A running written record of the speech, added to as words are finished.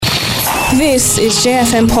This is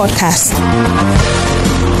JFM Podcast.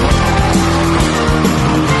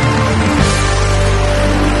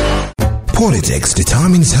 Politics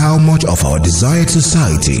determines how much of our desired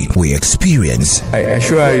society we experience. I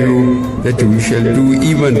assure you that we shall do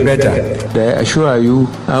even better. I assure you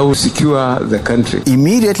I will secure the country.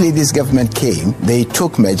 Immediately this government came, they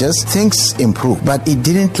took measures, things improved, but it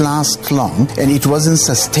didn't last long and it wasn't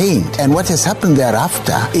sustained. And what has happened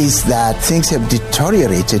thereafter is that things have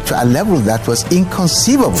deteriorated to a level that was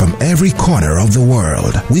inconceivable. From every corner of the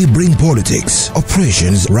world, we bring politics,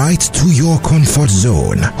 operations right to your comfort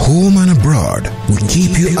zone, home and abroad. We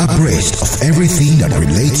keep you abreast of everything that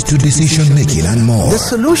relates to decision making and more. The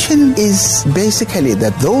solution is basically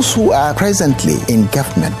that those who are presently in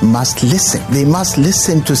government must listen. They must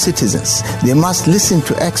listen to citizens. They must listen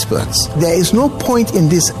to experts. There is no point in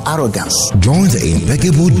this arrogance. Join the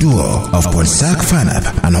impeccable duo of Ponsak Fanap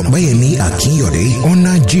and Obayemi Akinyode on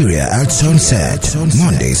Nigeria at Sunset,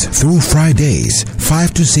 Mondays through Fridays,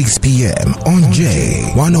 5 to 6 p.m. on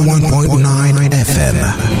J 101.9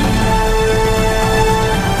 FM.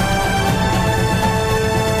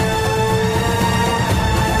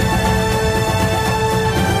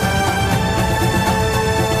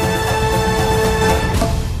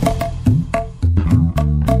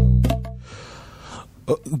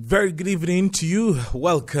 Very good evening to you.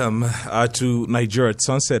 Welcome to Nigeria at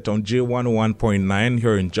Sunset on J101.9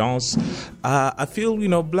 here in Jones. I feel,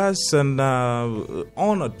 blessed and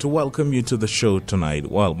honored to welcome you to the show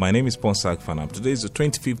tonight. Well, my name is Ponsak Fanap. Today is the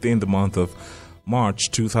 25th day in the month of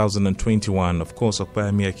March 2021. Of course,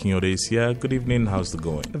 Okwayemi Akinyode is here. Good evening. How's it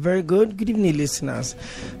going? Very good. Good evening, listeners.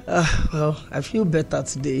 Well, I feel better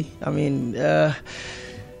today.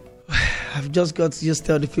 I've just got to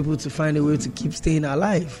tell the people to find a way to keep staying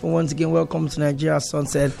alive. Once again, welcome to Nigeria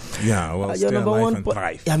Sunset. Yeah, well, stay alive and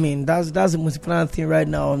thrive. That's the most important thing right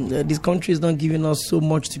now. This country is not giving us so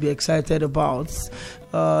much to be excited about.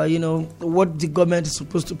 What the government is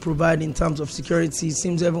supposed to provide in terms of security. It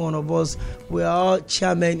seems every one of us, we are all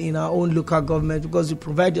chairmen in our own local government because you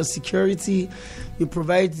provide your security, you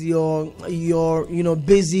provide your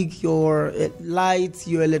basic, your light,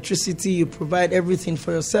 your electricity, you provide everything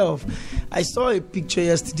for yourself. I saw a picture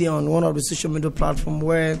yesterday on one of the social media platforms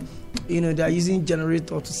where, they are using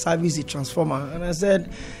generator to service a transformer. And I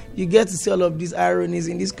said, you get to see all of these ironies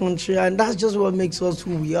in this country, and that's just what makes us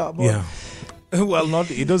who we are. But yeah. Well,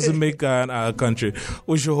 it doesn't make our country.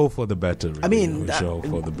 We should hope for the better. Really. We should hope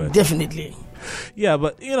for the better. Definitely. Yeah,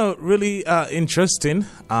 but, really interesting.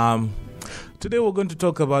 Today we're going to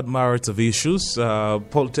talk about myriad of issues.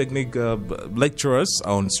 Polytechnic lecturers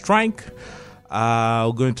on strike.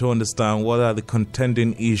 We're going to understand what are the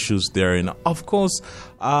contending issues there. And of course,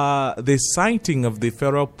 the sighting of the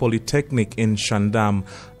Federal Polytechnic in Shandam.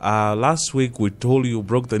 Last week we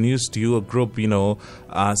broke the news to you, a group,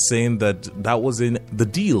 saying that was in the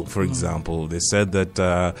deal, for example. They said that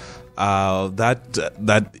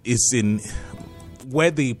that is in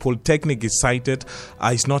where the Polytechnic is cited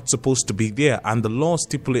is not supposed to be there, and the law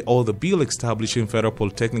stipulate, or the bill establishing Federal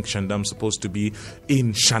Polytechnic Shandam supposed to be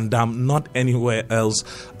in Shandam, not anywhere else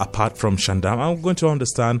apart from Shandam. I'm going to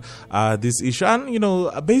understand this issue,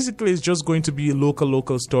 and basically it's just going to be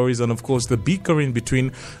local stories, and of course the bickering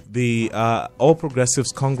between the All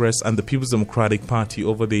Progressives Congress and the People's Democratic Party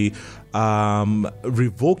over the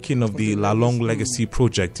revoking of the Lalong Legacy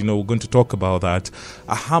project. We're going to talk about that.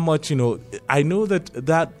 How much, I know that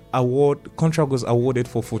contract was awarded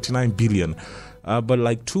for 49 billion, but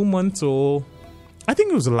like 2 months, or I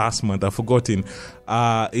think it was last month, I've forgotten,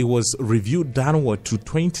 it was reviewed downward to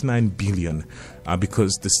 29 billion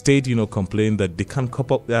because the state, complained that they can't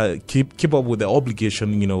keep up with the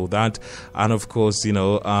obligation, that, and of course,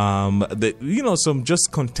 some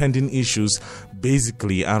just contending issues,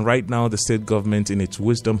 basically, and right now the state government, in its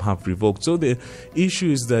wisdom, have revoked. So the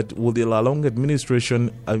issue is that will the Lalong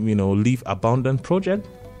administration, leave abandoned project?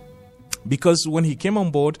 Because when he came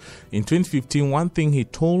on board in 2015, one thing he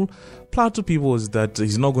told Plateau people was that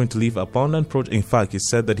he's not going to leave abandoned project. In fact, he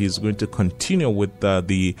said that he's going to continue with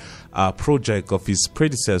the project of his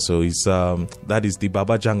predecessor. That is the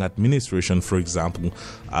Babajang administration, for example.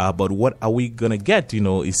 But what are we going to get?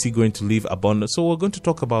 Is he going to leave abandoned? So we're going to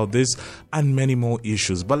talk about this and many more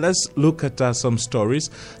issues. But let's look at some stories.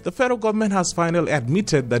 The federal government has finally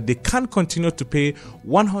admitted that they can't continue to pay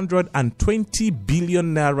 120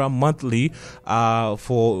 billion naira monthly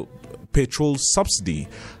for petrol subsidy.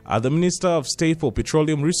 The Minister of State for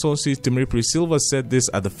Petroleum Resources, Timothy Silva, said this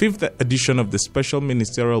at the 5th edition of the special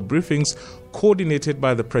ministerial briefings coordinated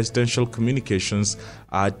by the Presidential Communications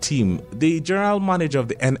team. The General Manager of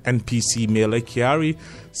the NNPC, Mele Kyari,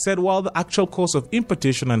 said while the actual cost of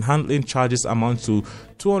importation and handling charges amount to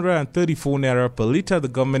 234 naira per litre, the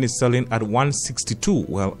government is selling at 162.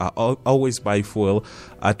 Well, I always buy fuel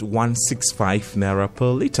at 165 naira per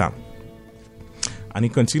litre. And he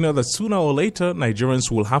continued that sooner or later, Nigerians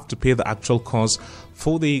will have to pay the actual cost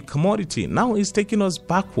for the commodity. Now it's taking us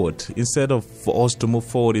backward instead of for us to move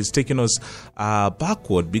forward. It's taking us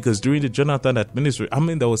backward because during the Jonathan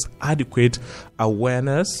administration, there was adequate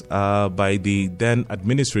awareness by the then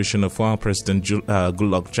administration of former President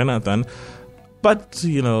Goodluck Jonathan. But,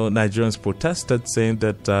 Nigerians protested saying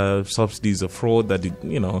that subsidies are fraud,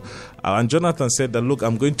 and Jonathan said that, look,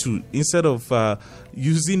 I'm going to, instead of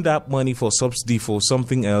using that money for subsidy for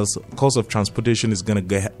something else, cost of transportation is going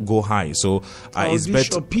to go high. So it's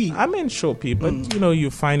better. Shopee, but, you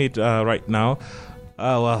find it right now.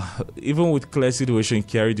 Even with clear situation,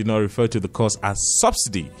 Kyari did not refer to the cost as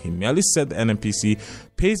subsidy. He merely said the NNPC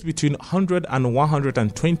pays between 100 and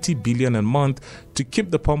 120 billion a month to keep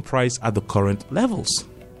the pump price at the current levels.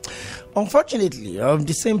 Unfortunately,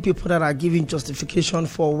 the same people that are giving justification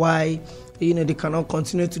for why they cannot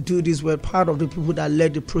continue to do this were part of the people that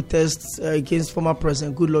led the protests against former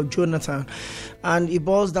President Goodluck Jonathan. And it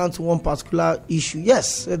boils down to one particular issue.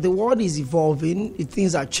 Yes, the world is evolving.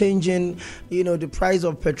 Things are changing. The price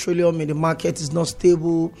of petroleum in the market is not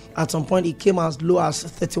stable. At some point, it came as low as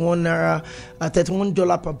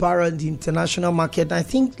 $31 per barrel in the international market. And I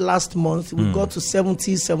think last month, we got to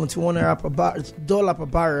 71 dollar per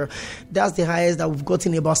barrel. That's the highest that we've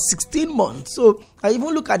gotten in about 16 months. So I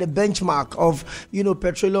even look at the benchmark of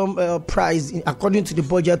petroleum price according to the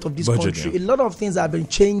budget of this country. Yeah. A lot of things have been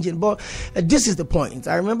changing, but this is the point.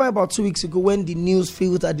 I remember about 2 weeks ago when the news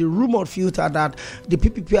filter, the rumored filter, that the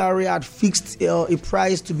PPPRA had fixed a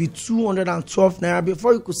price to be 212 naira.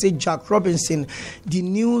 Before you could say Jack Robinson, the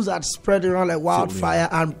news had spread around like wildfire,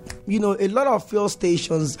 and a lot of fuel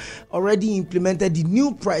stations already implemented the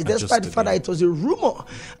new price, despite the fact that it was a rumor.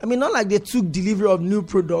 Not like they took delivery of new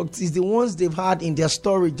products. It's the ones they've had in their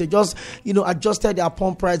storage. They just adjusted their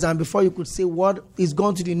pump price, and before you could say what is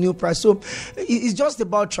going to the new price. So it's just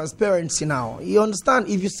about transparency now. You understand?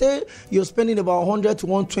 If you say you're spending about 100 to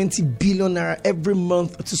 120 billion naira every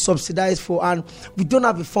month to subsidize for, and we don't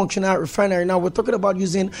have a functional refinery now, we're talking about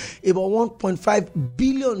using about $1.5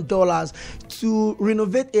 billion to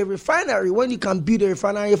renovate a refinery when you can build a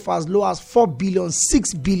refinery for as low as 4 billion,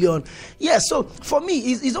 6 billion. Yeah, so for me,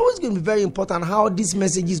 it's always going to be very important how these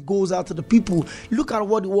messages goes out to the people. Look at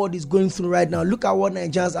what the world is going through right now. Look at what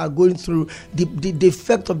Nigerians are going through. The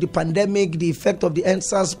effect of the pandemic, the effect of the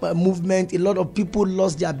EndSARS movement. A lot of people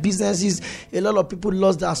lost their businesses. A lot of people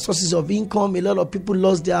lost their sources of income. A lot of people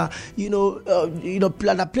lost their,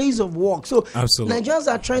 their place of work. So absolutely,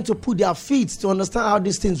 Nigerians are trying to put their feet to understand how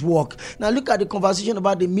these things work. Now look at the conversation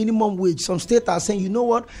about the minimum wage. Some states are saying, you know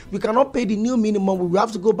what, we cannot pay the new minimum. We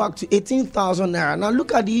have to go back to 18,000 naira. Now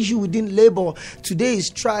look at the issue within labor. Today is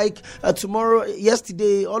strike. Tomorrow,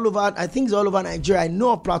 yesterday, all over, I think it's all over Nigeria. I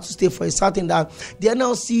know of Plateau State for a certain that the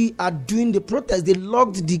NLC are doing the protest. They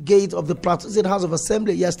locked the gate of the Plateau State House of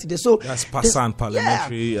Assembly yesterday. So that's PASAN,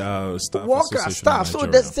 Parliamentary Staff Worker staff. So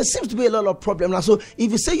there seems to be a lot of problem now. So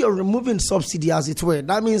if you say you're removing subsidy, as it were,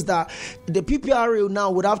 that means that the PPRA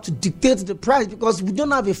now would have to dictate the price because we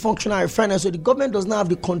don't have a functional refinery, so the government does not have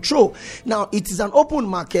the control. Now it is an open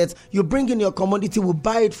market. You bring in your commodity, we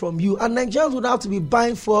buy it from you, and Nigerians would have to be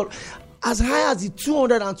buying for as high as the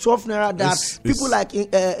 212 naira that people like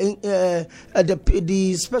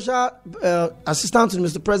the special assistant to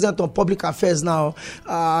Mr. President on Public Affairs now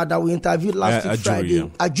that we interviewed last week Friday.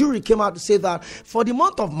 Ajuri came out to say that for the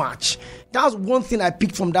month of March, that's one thing I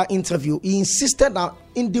picked from that interview. He insisted that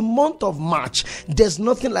in the month of March, there's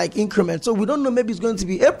nothing like increment. So we don't know, maybe it's going to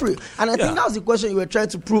be April. And I think that's the question you were trying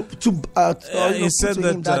to prove to he said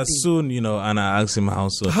that soon, and I asked him how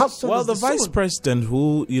soon. Well, the vice president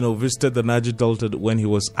who, visited the Niger Delta when he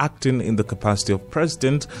was acting in the capacity of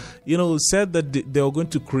president, said that they were going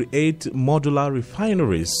to create modular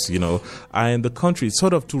refineries, in the country,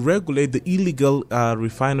 sort of to regulate the illegal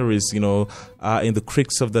refineries, in the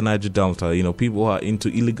creeks of the Niger Delta. People who are into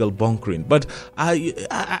illegal bunkering. But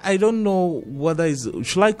I don't know whether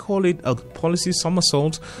should I call it a policy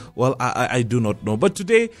somersault? Well, I do not know. But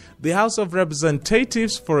today, the House of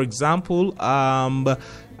Representatives, for example,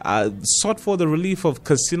 sought for the relief of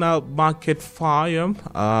Katsina Market fire.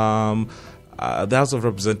 The House of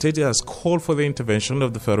Representatives has called for the intervention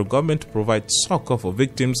of the federal government to provide succor for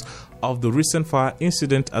victims of the recent fire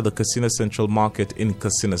incident at the Katsina Central Market in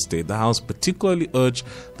Katsina State. The House particularly urged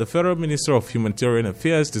the Federal Minister of Humanitarian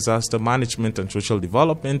Affairs, Disaster Management and Social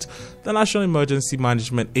Development, the National Emergency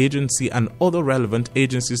Management Agency, and other relevant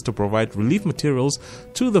agencies to provide relief materials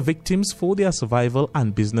to the victims for their survival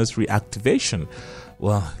and business reactivation.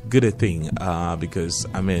 Well, good a thing, because,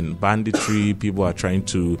 banditry, people are trying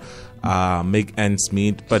to make ends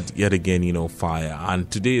meet, but yet again, fire. And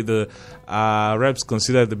today, the reps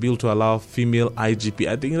considered the bill to allow female IGP.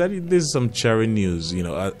 I think that this is some cheering news,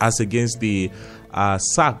 as against the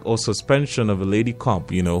sack or suspension of a lady cop,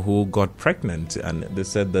 who got pregnant. And they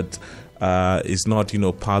said that is not,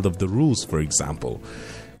 part of the rules, for example.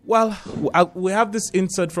 Well, we have this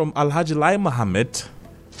insert from Alhaji Lai Mohammed.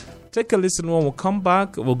 Take a listen. When we come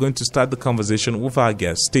back, we're going to start the conversation with our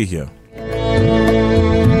guest. Stay here.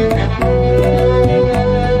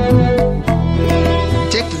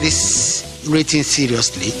 Take this rating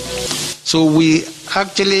seriously. So we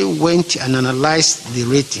actually went and analyzed the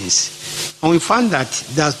ratings, and we found that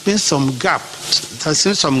there's been some gaps.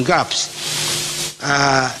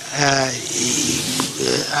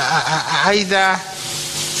 Either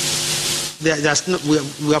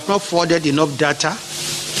we have not forwarded enough data,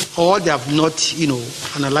 or they have not,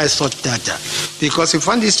 analyzed such data. Because we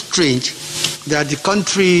found it strange that the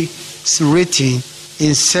country's rating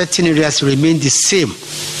in certain areas remain the same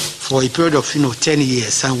for a period of, 10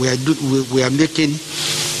 years, and we are making,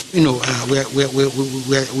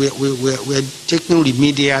 we're taking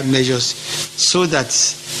remedial measures so that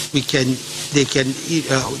they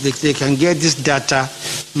can get this data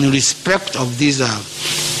in respect of these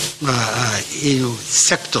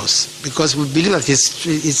sectors, because we believe that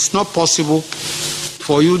it's not possible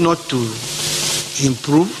for you not to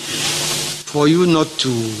improve, for you not to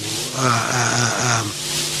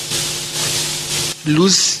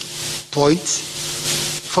lose points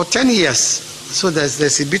for 10 years. So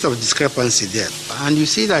there's a bit of discrepancy there. And you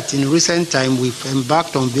see that in recent time we've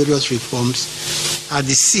embarked on various reforms at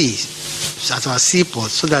the sea, at our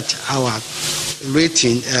seaports, so that our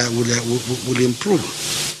rating will improve.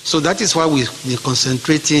 So that is why we're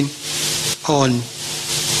concentrating on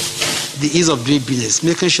the ease of doing business,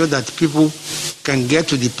 making sure that people can get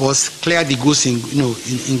to the ports, clear the goods in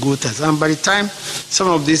good times. And by the time some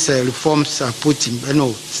of these reforms are put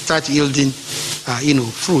in, start yielding,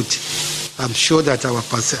 fruit, I'm sure that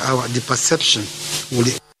the perception will.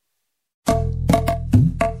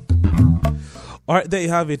 All right, there you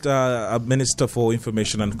have it. Minister for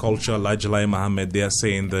Information and Culture, Alhaji Lai Mohammed, they are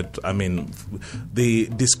saying that,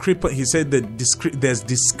 he said that there's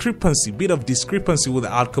bit of discrepancy with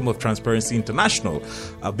the outcome of Transparency International.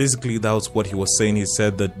 Basically, that was what he was saying. He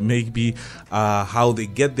said that maybe how they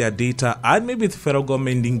get their data, and maybe the federal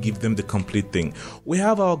government didn't give them the complete thing. We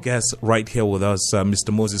have our guest right here with us,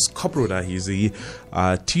 Mr. Moses Kobroda. He's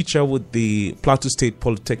a teacher with the Plateau State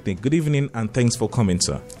Polytechnic. Good evening, and thanks for coming,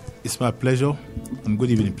 sir. It's my pleasure, and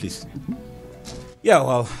good evening, please. Yeah,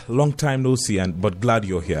 well, long time no see, but glad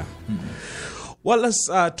you're here. Well, let's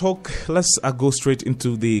go straight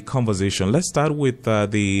into the conversation. Let's start with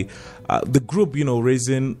the group,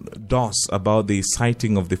 raising doors about the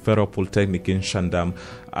siting of the Federal Polytechnic in Shandam.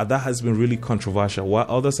 That has been really controversial. While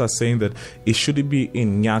others are saying that it shouldn't be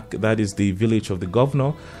in Nyak, that is the village of the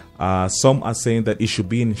governor. Some are saying that it should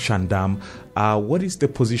be in Shandam. What is the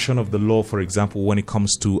position of the law, for example, when it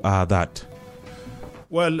comes to that?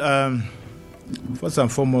 Well, first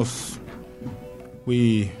and foremost,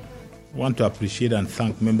 we want to appreciate and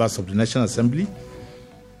thank members of the National Assembly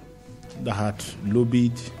that had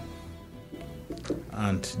lobbied,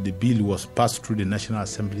 and the bill was passed through the National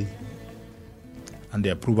Assembly, and the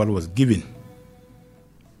approval was given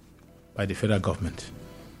by the federal government.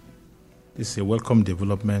 This is a welcome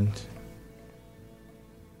development.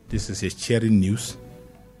 This is a cheering news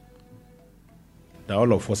that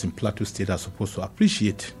all of us in Plateau State are supposed to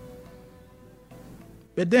appreciate.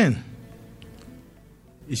 But then,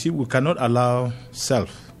 you see, we cannot allow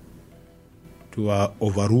self to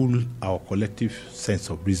overrule our collective sense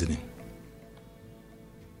of reasoning.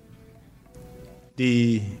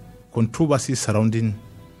 The controversy surrounding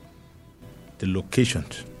the location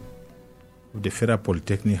of the Federal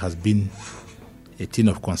Polytechnic has been a thing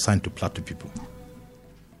of concern to Plateau people.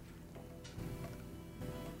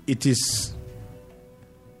 It is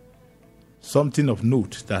something of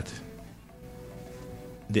note that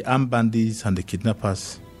the armed bandits and the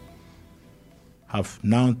kidnappers have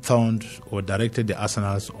now turned or directed the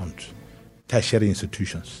arsenals on tertiary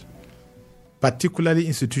institutions, particularly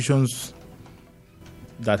institutions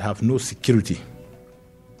that have no security.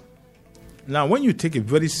 Now, when you take a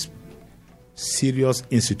very serious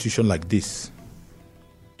institution like this,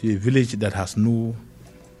 to a village that has no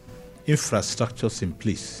infrastructures in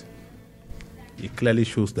place, it clearly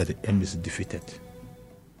shows that the aim is defeated.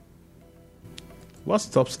 What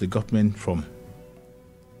stops the government from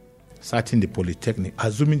citing the Polytechnic,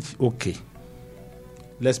 assuming, okay,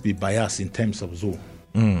 let's be biased in terms of zone.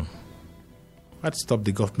 What stopped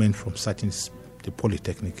the government from citing the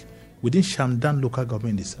Polytechnic within Shandam local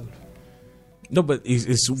government itself? No, but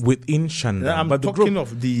it's within Shandam. I'm talking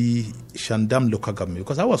of the Shandam local government,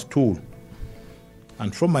 because I was told,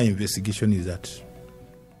 and from my investigation, is that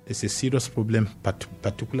there's a serious problem,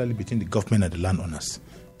 particularly between the government and the landowners.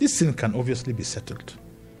 This thing can obviously be settled.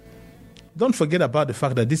 Don't forget about the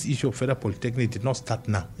fact that this issue of Federal Polytechnic did not start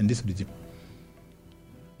now in this regime.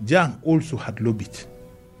 Jang also had lobbied.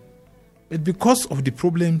 But because of the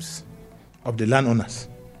problems of the landowners,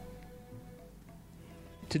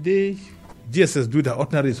 today, GSS do that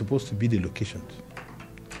ordinary is supposed to be the location.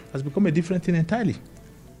 Has become a different thing entirely.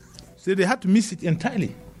 So they had to miss it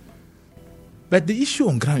entirely. But the issue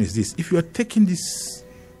on ground is this: if you are taking this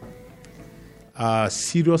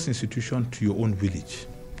serious institution to your own village,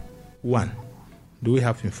 one, do we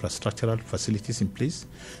have infrastructural facilities in place?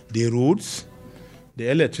 The roads, the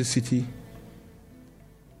electricity,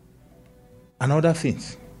 and other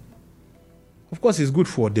things. Of course, it's good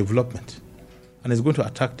for development, and it's going to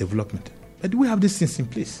attract development. But do we have these things in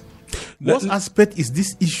place? What aspect is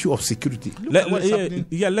this issue of security? Let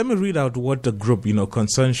me read out what the group,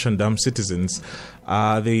 Concerned Shandam Citizens,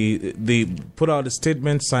 they put out a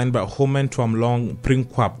statement signed by Homen Tuamlong,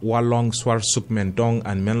 Pringkwap, Walong, Swar Sukmendong,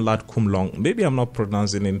 and Menlat Kumlong. Maybe I'm not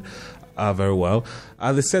pronouncing it very well.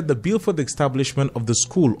 They said the bill for the establishment of the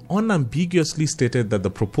school unambiguously stated that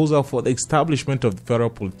the proposal for the establishment of the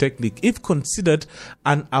Federal Polytechnic, if considered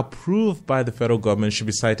and approved by the federal government, should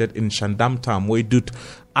be cited in Shandam Tamwe Dut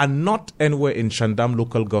and not anywhere in Shandam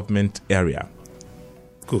local government area.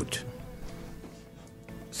 Good.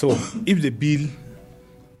 So, if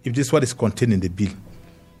this is what is contained in the bill,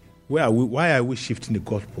 why are we shifting the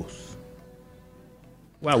goalposts?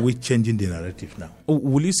 Why are we changing the narrative now?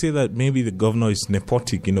 Will you say that maybe the governor is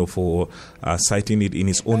nepotic, for citing it in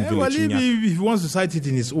his own village? Well, if he wants to cite it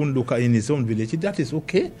in his own village, that is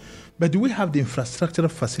okay. But do we have the infrastructural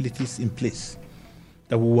facilities in place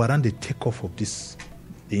that will warrant the takeoff of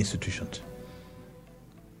the institutions?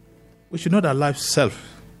 We should not allow self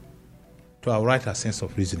to outwrite our sense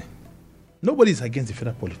of reasoning. Nobody is against the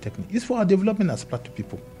Federal Polytechnic. It's for our development as Plateau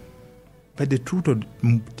people. But the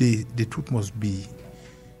truth must be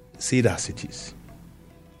said as it is.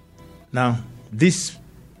 Now, this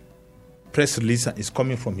press release is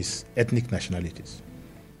coming from his ethnic nationalities.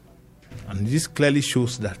 And this clearly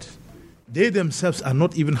shows that they themselves are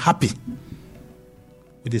not even happy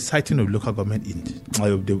with the citing of local government in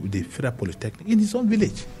the Federal Polytechnic in his own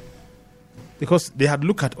village. Because they had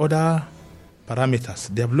looked at other parameters,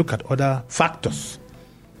 they have looked at other factors,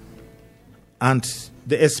 and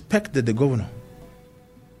they expect that the governor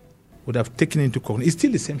would have taken into account. It's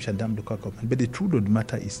still the same Shandam local government, but the truth of the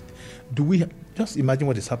matter is, do we just imagine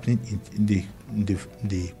what is happening in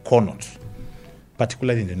the corners,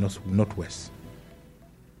 particularly in the northwest?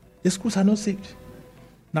 The schools are not saved.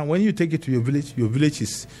 Now, when you take it to your village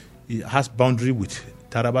has boundary with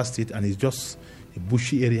Taraba State, and it's just a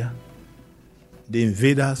bushy area. The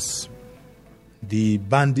invaders, the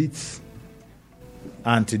bandits,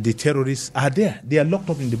 and the terrorists are there. They are locked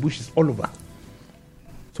up in the bushes all over.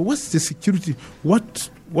 So what's the security? What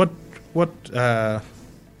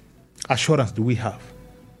assurance do we have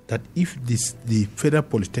that if the Federal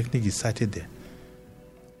Polytechnic is cited there,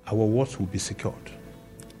 our wards will be secured?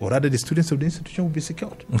 Or rather, the students of the institution will be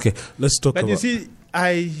secured? Okay, let's talk about... But you see,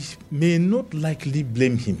 I may not likely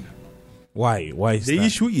blame him. Why? Why is that? The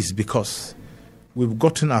issue is because we've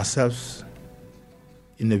gotten ourselves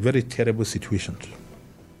in a very terrible situation.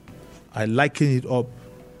 I liken it up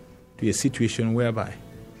to a situation whereby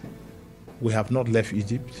we have not left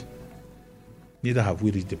Egypt, neither have we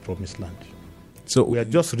reached the promised land. So we are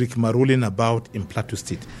just rigmaroling about in Plateau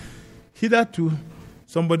State. Hitherto,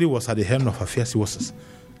 somebody was at the helm of affairs. He was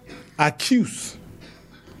accused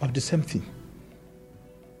of the same thing.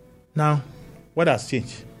 Now, what has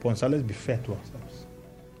changed? Ponsa, let's be fair to ourselves.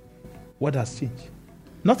 What has changed?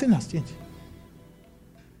 Nothing has changed.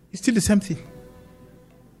 It's still the same thing.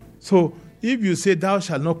 So, if you say thou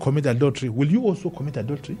shalt not commit adultery, will you also commit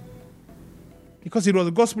adultery? Because it was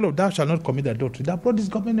the gospel of thou shalt not commit adultery that brought this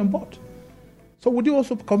government on board. So would you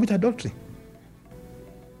also commit adultery?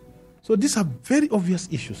 So these are very obvious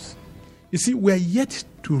issues. You see, we are yet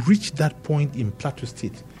to reach that point in Plateau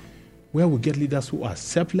State where we get leaders who are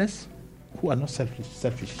selfless, who are not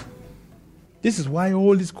selfish. This is why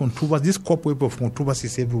all this controversy, this cobweb of controversy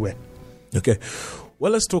is everywhere. Okay.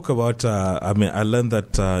 Well, let's talk about, I learned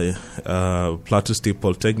that Plateau State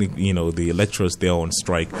Polytechnic, the lecturers, they are on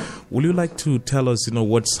strike. Will you like to tell us,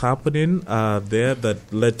 what's happening there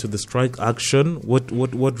that led to the strike action?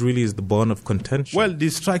 What really is the bone of contention? Well, the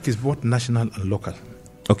strike is both national and local.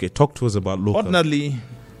 Okay, talk to us about local. Ordinarily,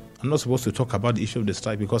 I'm not supposed to talk about the issue of the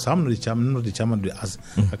strike because I'm not the chairman of the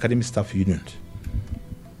Academic Staff Union.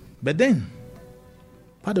 But then,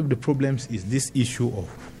 part of the problems is this issue of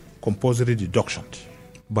compulsory deduction.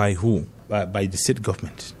 By who? By the state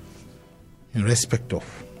government, in respect of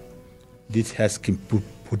this health scheme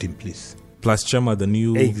put in place. Plus Chema, the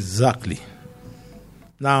new... Exactly.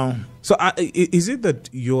 Now... So is it that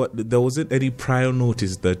there wasn't any prior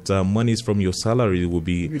notice that monies from your salary will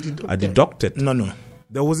be deducted? No.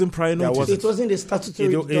 There wasn't prior notice? It wasn't a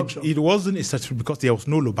statutory deduction. It wasn't a statutory because there was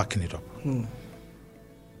no law backing it up.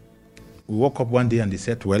 We woke up one day and they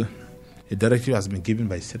said, well, a directive has been given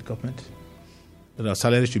by the state government that our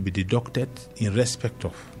salary should be deducted in respect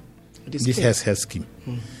of this health scheme.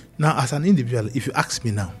 Now, as an individual, if you ask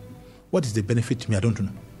me now, what is the benefit to me? I don't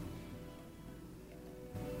know.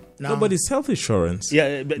 Now, no, but it's health insurance.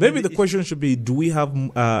 Yeah, maybe the question should be: do we have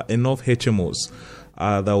enough HMOs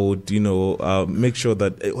that would, make sure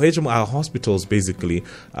that HMO are hospitals basically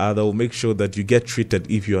that will make sure that you get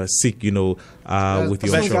treated if you are sick, with your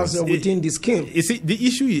insurance within the scheme. You see, the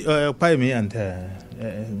issue, Paime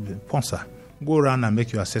and Ponsa go around and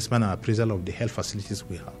make your assessment and appraisal of the health facilities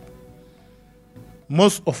we have.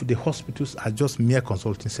 Most of the hospitals are just mere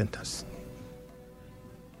consulting centers.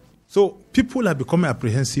 So people are becoming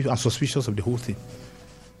apprehensive and suspicious of the whole thing.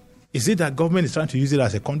 Is it that government is trying to use it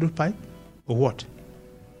as a conduit pipe or what?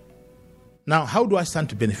 Now, how do I stand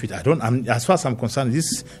to benefit? As far as I'm concerned,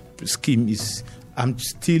 this scheme I'm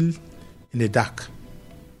still in the dark.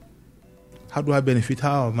 How do I benefit?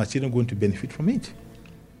 How are my children going to benefit from it?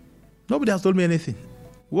 Nobody has told me anything.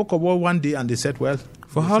 Woke up one day and they said, well...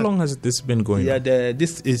 For how long has this been going on?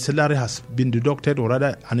 This salary has been deducted, or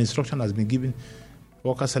rather an instruction has been given.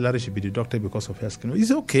 Worker salary should be deducted because of health scheme.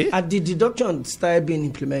 It's okay. Had the deduction started being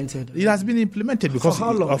implemented? It has been implemented because... For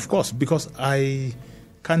how long? Of course, because I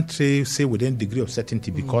can't say within degree of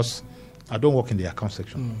certainty because I don't work in the account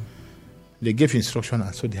section. They gave instruction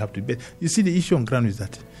and so they have to pay. You see, the issue on ground is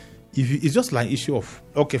that it's just like issue of,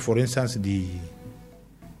 okay, for instance, the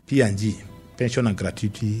P&G, pension and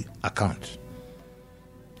gratuity account.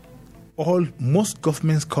 Most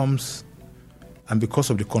governments comes, and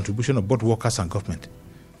because of the contribution of both workers and government,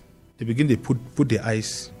 they begin to put their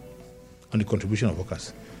eyes on the contribution of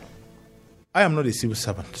workers. I am not a civil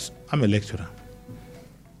servant. I'm a lecturer.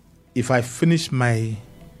 If I finish my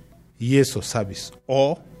years of service,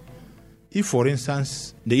 or if, for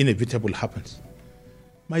instance, the inevitable happens,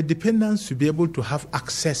 my dependents should be able to have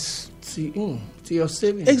access to your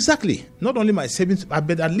savings. Exactly. Not only my savings,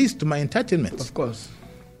 but at least to my entitlement. Of course.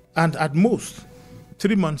 And at most,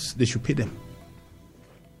 3 months, they should pay them.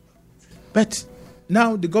 But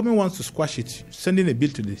now the government wants to squash it, sending a bill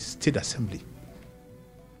to the State Assembly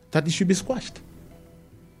that it should be squashed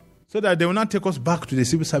so that they will not take us back to the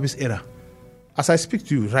civil service era. As I speak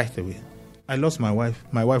to you right away, I lost my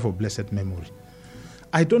wife of blessed memory.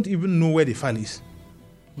 I don't even know where the file is.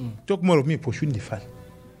 Talk more of me pursuing the file.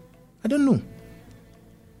 I don't know.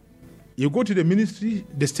 You go to the ministry,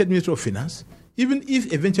 the State Ministry of Finance, even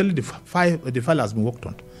if eventually the file has been worked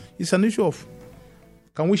on, it's an issue of,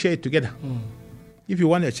 can we share it together? If you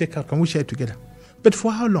want a checkout, can we share it together? But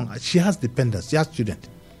for how long? She has dependents, she has students.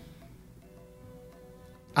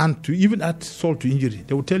 And to even add salt to injury,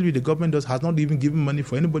 they will tell you the government has not even given money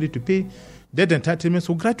for anybody to pay debt entitlements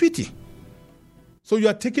or gratuity. So you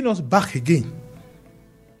are taking us back again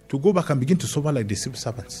to go back and begin to suffer like the civil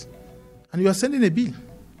servants. And you are sending a bill.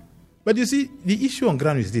 But you see, the issue on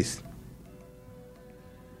ground is this.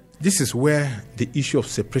 This is where the issue of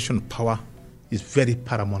separation of power is very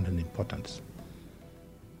paramount and important.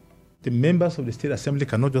 The members of the State Assembly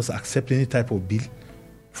cannot just accept any type of bill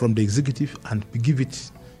from the executive and give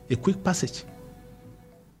it a quick passage.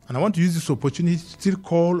 And I want to use this opportunity to still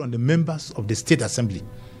call on the members of the State Assembly.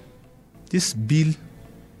 This bill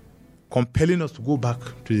compelling us to go back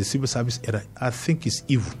to the civil service era, I think is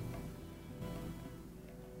evil.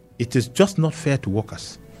 It is just not fair to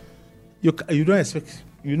workers. You don't expect,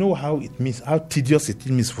 you know how it means, how tedious it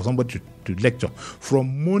means for somebody to lecture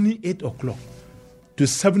from morning 8 o'clock to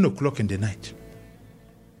 7 o'clock in the night.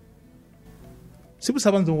 Civil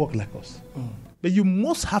servants don't work like us. But you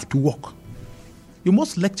must have to work. You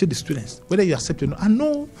must lecture the students, whether you accept it or not. And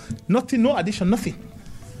no addition, nothing.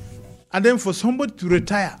 And then for somebody to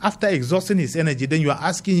retire after exhausting his energy, then you are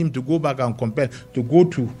asking him to go back and compare, to go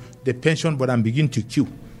to the pension board and begin to queue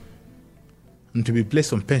and to be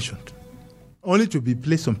placed on pension. Only to be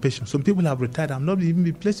placed on pension. Some people have retired and not even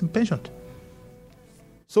be placed on pension.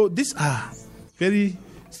 So these are very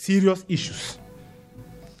serious issues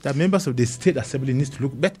that members of the State Assembly need to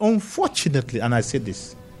look. But unfortunately, and I say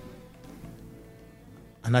this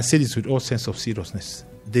with all sense of seriousness,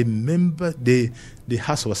 the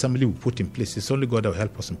House of Assembly will put in place. It's only God that will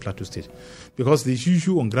help us in Plateau State. Because the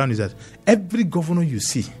issue on ground is that every governor you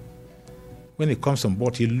see, when he comes on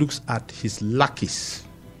board, he looks at his lackeys,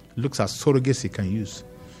 looks at surrogates he can use.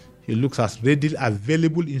 He looks at readily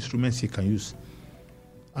available instruments he can use.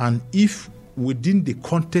 And if within the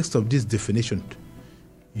context of this definition,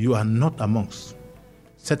 you are not amongst,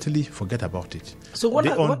 certainly forget about it. So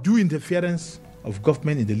the undue interference of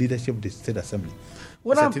government in the leadership of the State Assembly.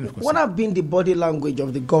 What have been the body language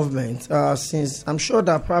of the government since? I'm sure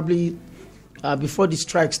that probably before the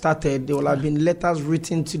strike started, there will have been letters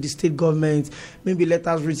written to the state government, maybe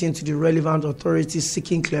letters written to the relevant authorities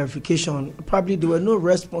seeking clarification. Probably there were no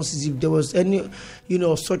responses if there was any,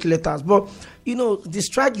 such letters. But, the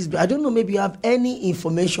strike is, I don't know, maybe you have any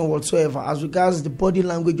information whatsoever as regards the body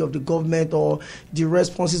language of the government or the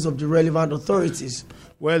responses of the relevant authorities.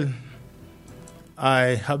 Well,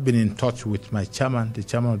 I have been in touch with my chairman, the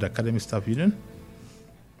chairman of the Academic Staff Union.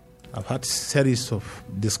 I've had a series of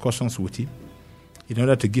discussions with him in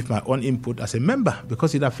order to give my own input as a member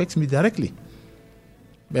because it affects me directly.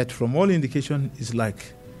 But from all indication, it's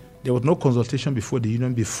like there was no consultation before the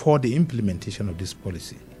union before the implementation of this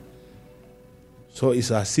policy. So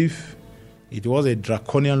it's as if it was a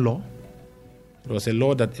draconian law. It was a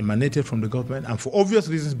law that emanated from the government and for obvious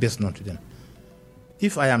reasons best known to them.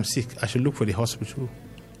 If I am sick, I should look for the hospital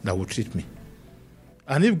that will treat me.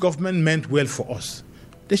 And if government meant well for us,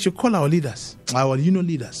 they should call our leaders, our union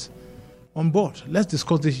leaders, on board. Let's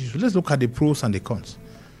discuss this issue. Let's look at the pros and the cons.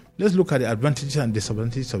 Let's look at the advantages and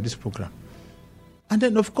disadvantages of this program. And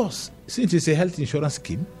then, of course, since it's a health insurance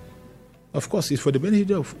scheme, of course, it's for the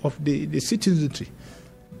benefit of the citizenry.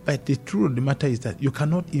 But the truth of the matter is that you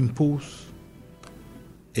cannot impose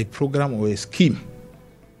a program or a scheme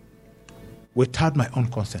without my own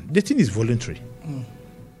consent. The thing is voluntary.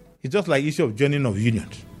 It's just like the issue of joining of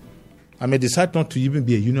unions. I may decide not to even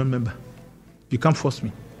be a union member. You can't force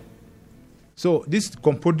me. So this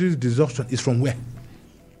compulsory deduction is from where?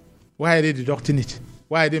 Why are they deducting it?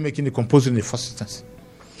 Why are they making it compulsory in the first instance?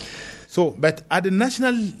 So, but at the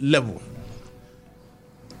national level,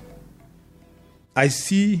 I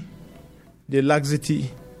see the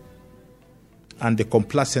laxity and the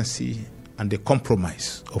complacency and the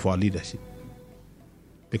compromise of our leadership.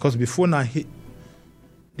 Because before now,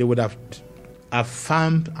 they would have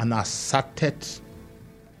affirmed and asserted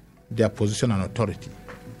their position and authority.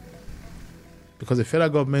 Because the federal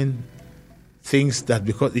government thinks that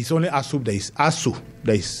because it's only ASU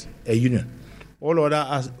that is a union. All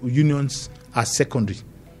other unions are secondary.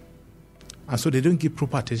 And so they don't give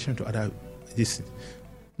proper attention to other this.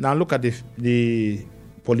 Now look at the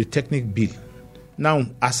Polytechnic bill. Now,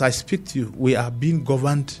 as I speak to you, we are being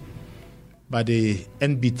governed by the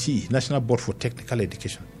NBT, National Board for Technical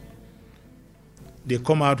Education. They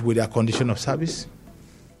come out with their condition of service.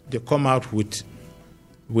 They come out with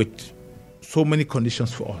so many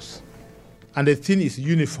conditions for us. And the thing is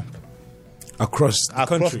uniform. Across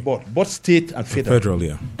country. both state and federal. Federal,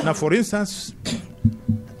 yeah. Now, for instance,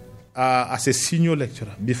 as a senior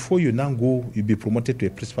lecturer, before you now go, you'll be promoted to a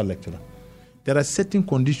principal lecturer. There are certain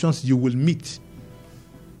conditions you will meet,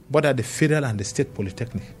 both at the federal and the state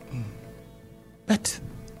polytechnic.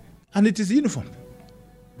 And it is uniform.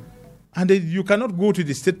 And you cannot go to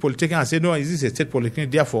the state polytechnic and say, no, is this a state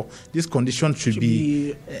polytechnic? Therefore, this condition should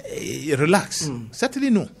be relaxed. Certainly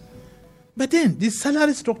no. But then, the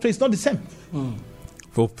salary structure is not the same.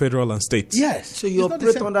 For federal and state. Yes. So you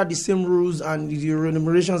operate under the same rules and your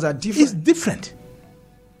remunerations are different. It's different.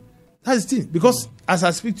 That's the thing. Because as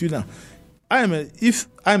I speak to you now, if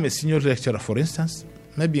I'm a senior lecturer, for instance,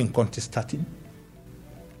 maybe in contest 13,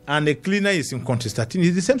 and a cleaner is in contest 13,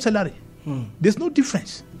 it's the same salary. There's no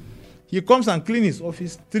difference. He comes and cleans his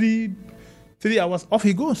office 3 hours, off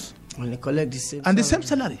he goes. And they collect the same the same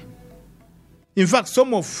salary. In fact,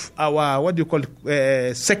 some of our,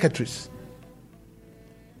 secretaries,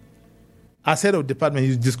 as head of department,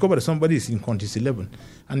 you discover that somebody is in contest 11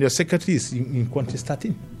 and your secretary is in contest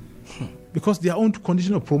 13. Because their own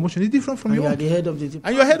condition of promotion is different from yours. You are the head of the department.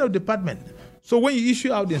 And you're head of department. So when you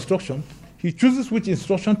issue out the instruction, he chooses which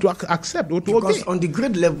instruction to accept or to obey. Because on the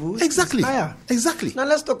grade level, exactly. it's higher. Exactly. Now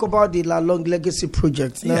let's talk about the long legacy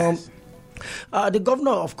project. Now, yes. The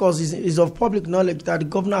governor, of course, is of public knowledge that the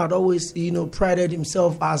governor had always, prided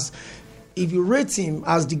himself as, if you rate him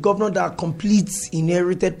as the governor that completes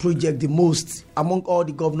inherited project the most among all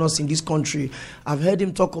the governors in this country. I've heard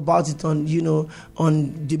him talk about it on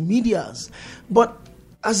the medias. But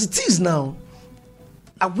as it is now,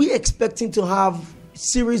 are we expecting to have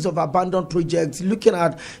series of abandoned projects, looking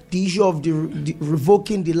at the issue of the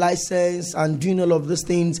revoking the license and doing all of these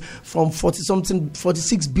things from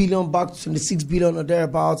 46 billion back to 26 billion or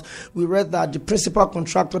thereabouts? We read that the principal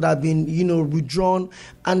contractor had been, withdrawn,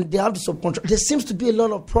 and they have the subcontract. There seems to be a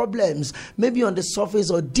lot of problems, maybe on the surface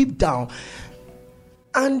or deep down.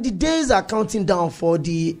 And the days are counting down for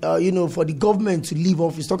the, for the government to leave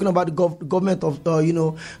office. Talking about the government of,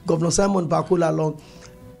 Governor Simon Bako Lalong.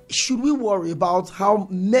 Should we worry about how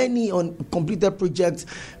many uncompleted projects,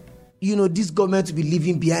 this government will be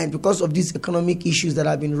leaving behind because of these economic issues that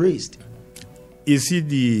have been raised? You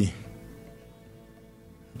see,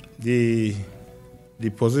 the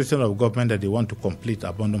position of government that they want to complete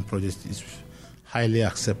abandoned projects is highly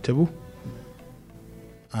acceptable,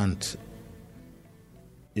 and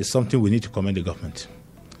it's something we need to commend the government.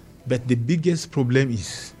 But the biggest problem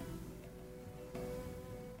is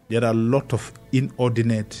there are a lot of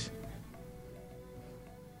inordinate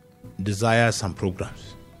desires and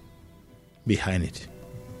programs behind it.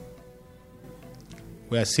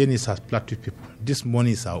 We are saying this as Plateau people. This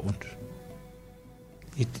money is our own.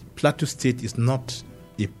 Plateau State is not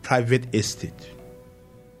a private estate.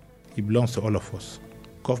 It belongs to all of us.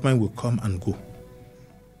 Government will come and go.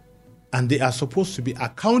 And they are supposed to be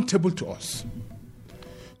accountable to us.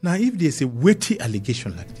 Now, if there's a weighty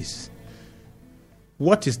allegation like this,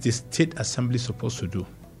 what is the State Assembly supposed to do?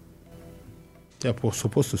 They are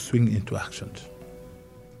supposed to swing into action.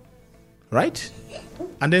 Right?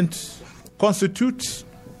 And then constitute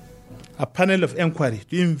a panel of inquiry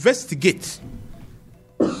to investigate.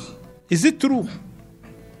 Is it true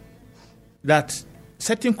that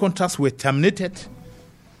certain contracts were terminated?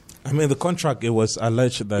 I mean, the contract, it was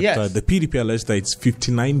alleged that Yes. the PDP alleged that it's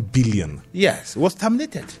 59 billion. Yes, it was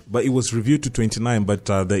terminated. But it was reviewed to 29, but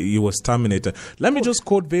it was terminated. Let me just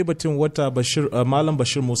quote verbatim what Malam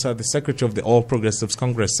Bashir Musa, the secretary of the All Progressives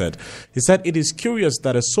Congress, said. He said, "It is curious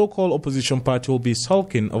that a so-called opposition party will be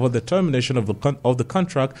sulking over the termination of the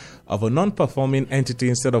contract of a non-performing entity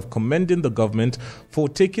instead of commending the government for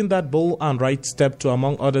taking that bold and right step to,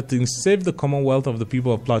 among other things, save the commonwealth of the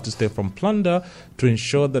people of Plateau State from plunder, to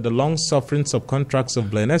ensure that the long-suffering subcontracts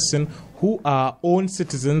of Blenessin, who are own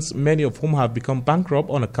citizens, many of whom have become bankrupt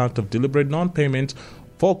on account of deliberate non-payment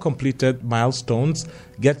for completed milestones,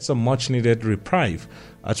 get some much-needed reprieve.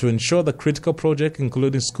 To ensure the critical projects,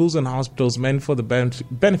 including schools and hospitals meant for the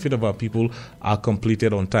benefit of our people, are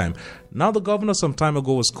completed on time." Now, the governor some time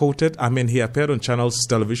ago was quoted. He appeared on Channels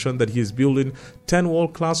Television that he is building 10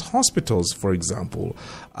 world-class hospitals, for example.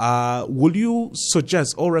 Will you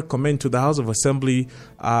suggest or recommend to the House of Assembly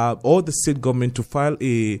or the state government to file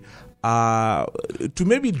to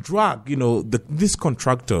maybe drag, this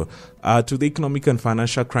contractor to the Economic and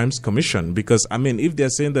Financial Crimes Commission? Because, if they're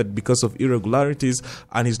saying that because of irregularities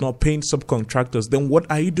and he's not paying subcontractors, then what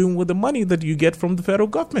are you doing with the money that you get from the federal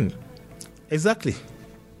government? Exactly.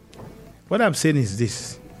 What I'm saying is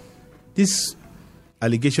this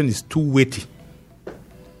allegation is too weighty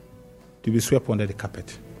to be swept under the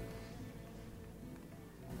carpet.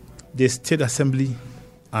 The State Assembly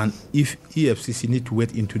and if EFCC need to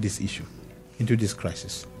wade into this issue, into this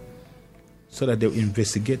crisis, so that they'll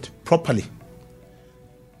investigate properly.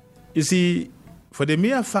 You see, for the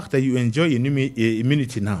mere fact that you enjoy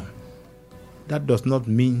immunity now, that does not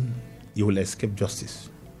mean you will escape justice.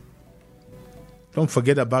 Don't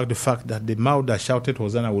forget about the fact that the mouth that shouted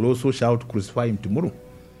Hosanna will also shout, "Crucify him" tomorrow.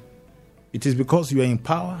 It is because you are in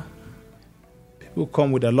power. People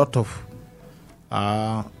come with a lot of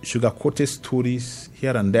sugar-coated stories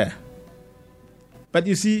here and there. But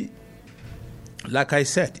you see, like I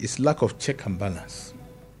said, it's lack of check and balance.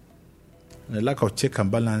 And the lack of check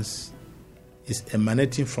and balance is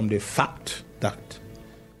emanating from the fact that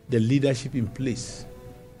the leadership in place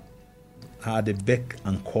are at the beck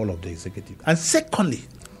and call of the executive. And secondly,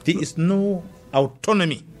 there is no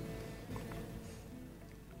autonomy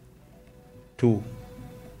to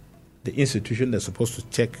the institution that's supposed to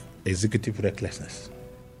check executive recklessness.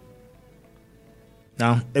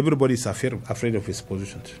 Now, everybody is afraid of his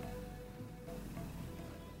positions.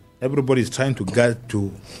 Everybody is trying to guard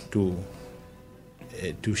to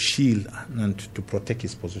shield and to protect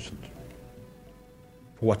his position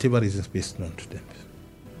for whatever reasons based known to them.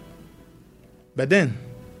 But then,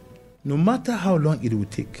 no matter how long it will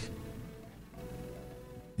take,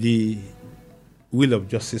 the will of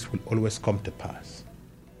justice will always come to pass.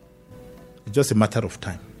 It's just a matter of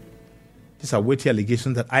time. These are weighty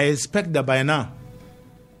allegations that I expect that by now,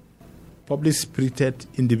 public-spirited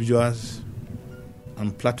individuals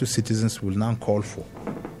and Plateau citizens will now call for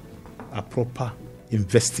a proper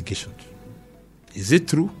investigation. Is it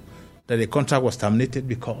true that the contract was terminated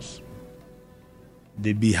because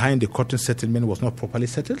the behind the curtain settlement was not properly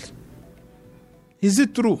settled? Is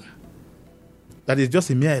it true that it's just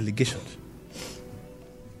a mere allegation?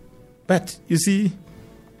 But you see,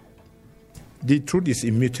 the truth is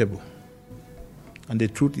immutable, and the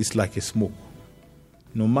truth is like a smoke.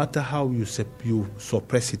 No matter how you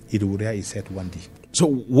suppress it, it will rear its head one day.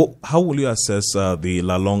 So how will you assess the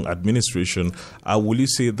Lalong administration? Will you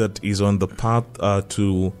say that he's on the path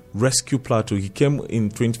to rescue Plateau? He came in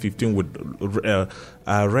 2015 with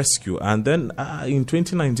rescue, and then in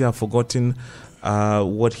 2019, I've forgotten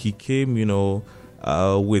what he came,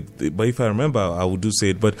 with. But if I remember, I would do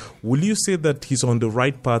say it. But will you say that he's on the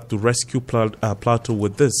right path to rescue Plateau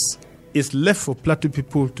with this? It's left for Plateau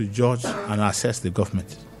people to judge and assess the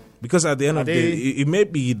government. Because at the end of the day, it may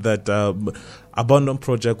be that abandoned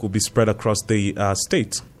project will be spread across the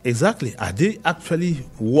state. Exactly. Are they actually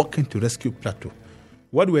working to rescue Plateau?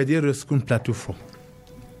 What were they rescuing Plateau from?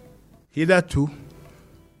 Hitherto,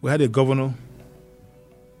 we had a governor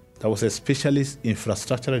that was a specialist in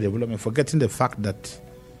infrastructural development, forgetting the fact that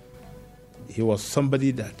he was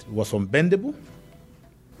somebody that was unbendable.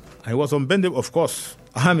 And he was unbendable, of course.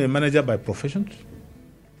 I'm a manager by profession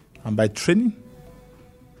and by training.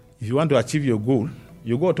 If you want to achieve your goal,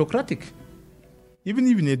 you go autocratic, even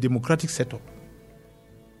in a democratic setup.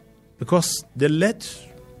 Because the led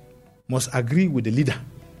must agree with the leader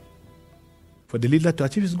for the leader to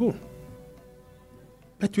achieve his goal.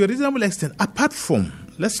 But to a reasonable extent, apart from,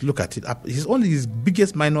 let's look at it, his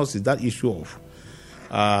biggest minus is that issue of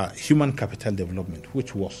human capital development,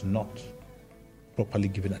 which was not properly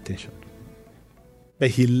given attention. But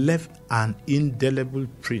he left an indelible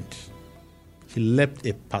print. He left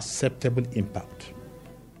a perceptible impact.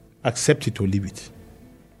 Accept it or leave it.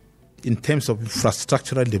 In terms of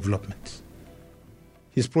infrastructural development,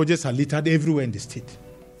 his projects are littered everywhere in the state.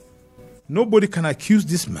 Nobody can accuse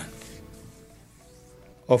this man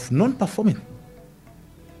of non-performing.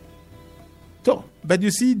 So, but you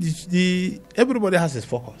see, everybody has his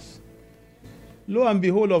focus. Lo and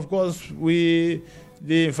behold, of course, the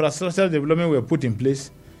infrastructure development were put in place,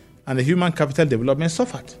 and the human capital development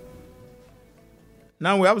suffered.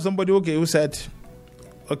 Now we have somebody who said,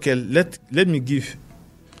 okay, let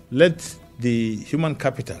the human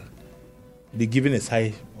capital be given a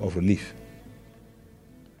sigh of relief.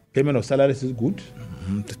 Payment of salaries is good.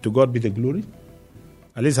 Mm-hmm. To God be the glory.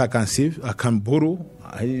 At least I can save, I can borrow.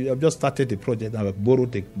 I have just started a project. I have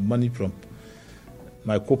borrowed the money from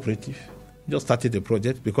my cooperative. Just started the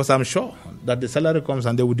project because I'm sure that the salary comes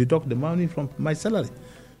and they will deduct the money from my salary,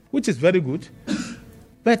 which is very good.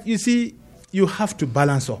 But you see, you have to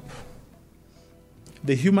balance up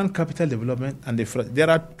the human capital development and there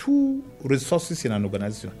are two resources in an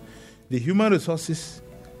organization: the human resources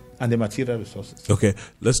and the material resources. Okay,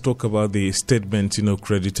 let's talk about the statement,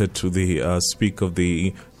 credited to the Speaker of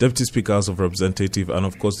the Deputy Speaker House of Representatives, and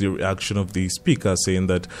of course the reaction of the Speaker saying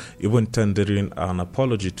that even tendering an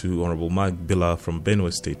apology to Honorable Mark Bila from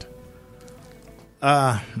Benue State.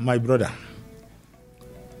 My brother,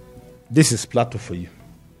 this is Plateau for you.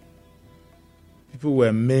 People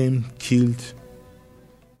were maimed, killed,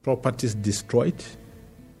 properties destroyed.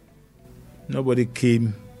 Nobody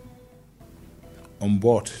came on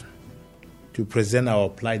board to present our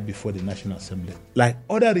plight before the National Assembly, like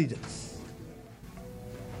other regions.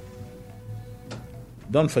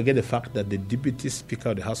 Don't forget the fact that the Deputy Speaker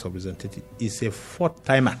of the House of Representatives is a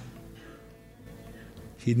fourth-timer.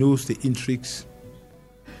 He knows the intrigues,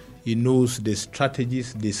 he knows the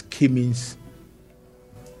strategies, the schemings,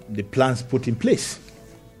 the plans put in place.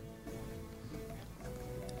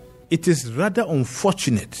 It is rather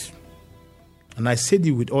unfortunate, and I said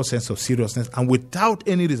it with all sense of seriousness and without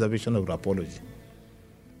any reservation of apology,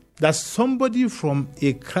 that somebody from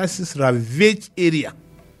a crisis-ravaged area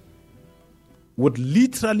would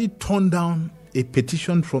literally turn down a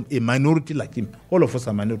petition from a minority like him. All of us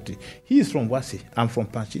are minority. He is from Wasi. I'm from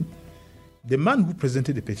Panchin. The man who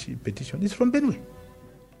presented the petition is from Benue.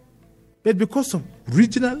 But because of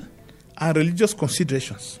regional and religious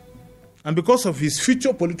considerations, and because of his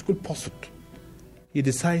future political pursuit, he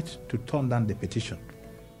decided to turn down the petition.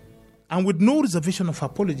 And with no reservation of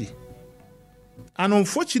apology. And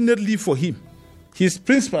unfortunately for him, his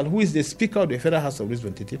principal, who is the Speaker of the Federal House of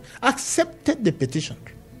Representatives, accepted the petition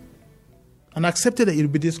and accepted that it will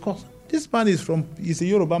be discussed. This man is a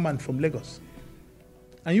Yoruba man from Lagos.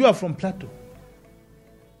 And you are from Plateau.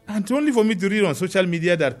 And only for me to read on social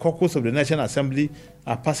media that caucus of the National Assembly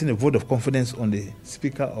are passing a vote of confidence on the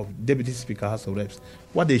Deputy Speaker House of Reps.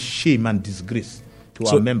 What a shame and disgrace to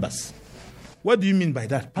our members. What do you mean by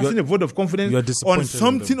that? Passing a vote of confidence on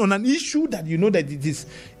something, on an issue that you know that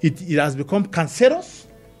it has become cancerous?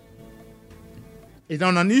 It's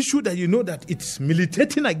on an issue that you know that it's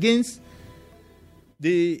militating against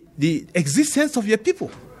the existence of your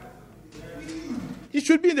people. It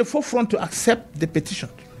should be in the forefront to accept the petition.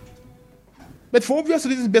 But for obvious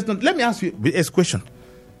reasons, based on, let me ask you a question.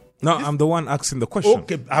 No, I'm the one asking the question.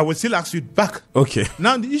 Okay, I will still ask you back. Okay.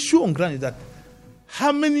 Now, the issue on ground is that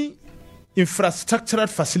how many infrastructural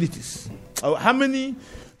facilities, or how many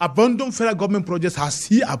abandoned federal government projects has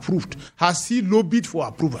he approved, has he lobbied for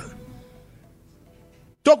approval?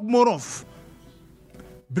 Talk more of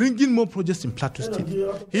bringing more projects in Plateau State.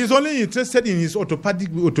 He is only interested in his orthopedic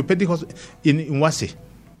hospital in Wase.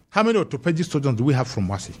 How many orthopedic surgeons do we have from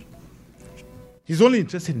Wase? He's only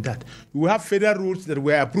interested in that. We have federal roads that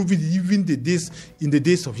were approved even in the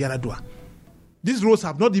days of Yaradua. These roads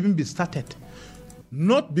have not even been started.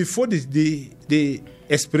 Not before the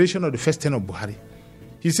expiration of the first term of Buhari.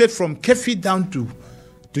 He said from Kefi down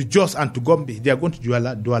to Jos and to Gombe, they are going to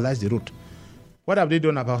dualize the road. What have they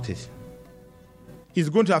done about it? It's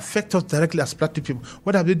going to affect us directly as Plateau people.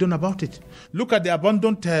 What have they done about it? Look at the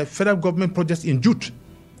abandoned federal government projects in Jute.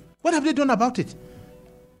 What have they done about it?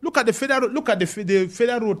 Look at the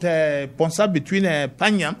federal road Ponsa between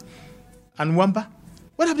Panyam and Wamba.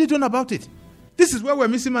 What have they done about it? This is where we're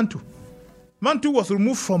missing Mantu. Mantu was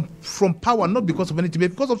removed from power not because of anything, but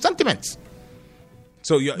because of sentiments.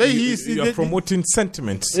 So you're promoting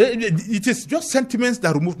sentiments. It is just sentiments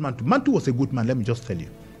that removed Mantu. Mantu was a good man, let me just tell you.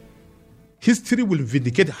 History will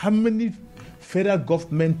vindicate how many federal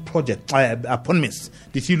government project appointments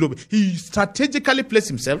did he lobby. He strategically placed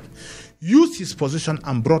himself, used his position,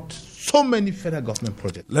 and brought so many federal government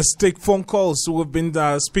projects. Let's take phone calls. So we've been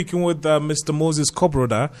speaking with Mr. Moses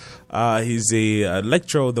Kobroda. He's a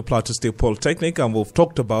lecturer at the Plateau State Polytechnic, and we've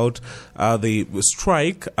talked about the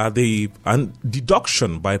strike, the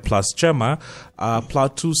deduction by Plaschema,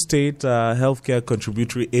 Plateau State Healthcare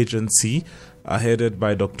Contributory Agency, headed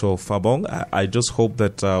by Dr. Fabong. I just hope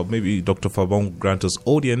that maybe Dr. Fabong grant us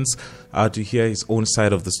audience to hear his own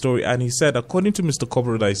side of the story. And he said, according to Mr.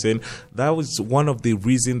 Kobroda, saying that was one of the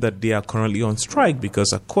reasons that they are currently on strike,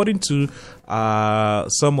 because according to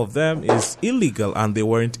some of them is illegal and they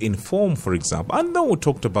weren't informed, for example. And then we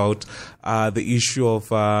talked about the issue of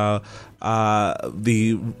the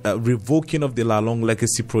revoking of the Lalong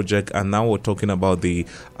Legacy Project, and now we're talking about the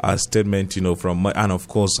statement, from, and of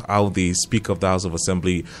course how the Speaker of the House of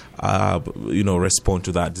Assembly, respond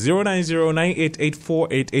to that.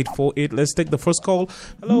 09098848848. Let's take the first call.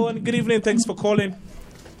 Hello and good evening. Thanks for calling.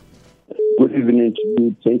 Good evening to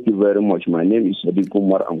you. Thank you very much. My name is Sadiq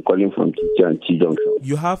Umar. I'm calling from T Junction.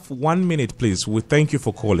 You have 1 minute, please. We thank you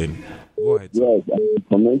for calling. Go ahead. Yes, I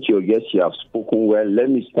comment your guests. You have spoken well. Let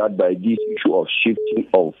me start by this issue of shifting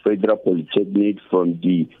of Federal Polytechnic from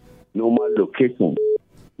the normal location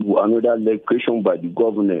to another location by the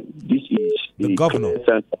governor. This is the governor.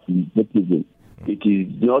 It is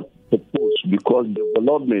not supposed, because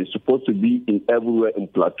development is supposed to be in everywhere in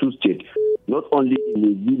Plateau State, not only in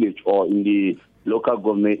the village or in the local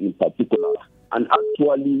government in particular. And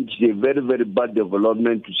actually, it's a very, very bad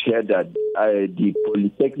development to share that the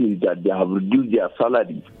polytechnics, that they have reduced their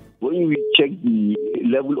salary. When we check the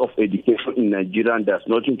level of education in Nigeria, there's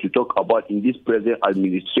nothing to talk about in this present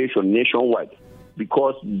administration nationwide,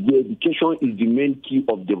 because the education is the main key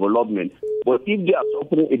of development. But if they are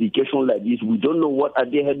offering education like this, we don't know what are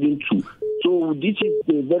they heading to. So this is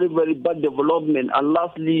a very, very bad development. And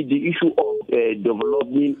lastly, the issue of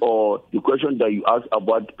development, or the question that you asked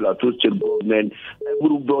about Plateau State government,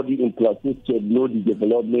 everybody in Plateau State knows the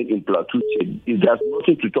development in Plateau State. There's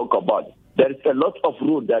nothing to talk about. There is a lot of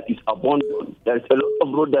road that is abandoned. There is a lot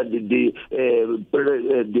of road that the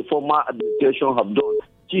former administration have done.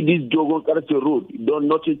 See this Jogo Karate Road, there's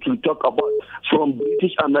nothing to talk about. From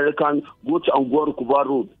British American, go to Angora Kuba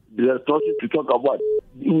Road, there's nothing to talk about.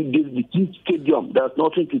 The King Stadium, there's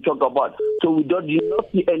nothing to talk about. So we do not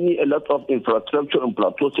see a lot of infrastructure in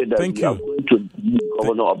Plateau State that we are going to the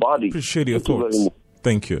governor about it. Appreciate your thoughts.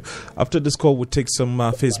 Thank you. After this call, we'll take some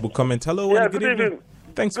Facebook comments. Hello, and good evening.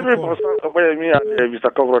 Thanks for calling.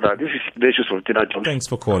 Mr. Kobroda, this is the issues from Tina Johnson. Thanks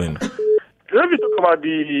for calling. Let me talk about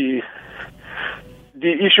the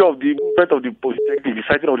issue of the movement of the Polytechnic, the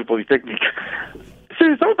siting of the Polytechnic.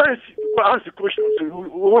 See, sometimes people ask the question, we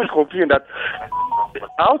always complain that,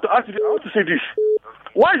 I want to say this.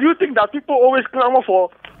 Why do you think that people always clamor for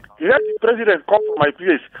You heard the president come from my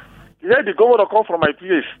place. You heard the governor come from my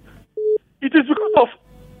place. It is because of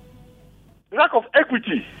lack of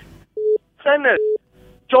equity, fairness,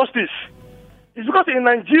 justice. It's because in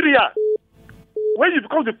Nigeria, when you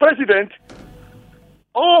become the president,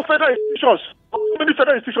 all federal institutions, many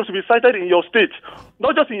federal institutions will be cited in your state,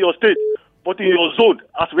 not just in your state, but in your zone,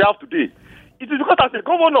 as we have today. It is because as a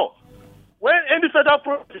governor, when any federal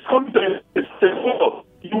project is coming to a state,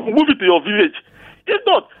 you move it to your village. If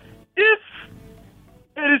not, if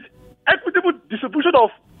there is equitable distribution of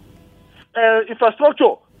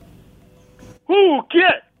infrastructure, who will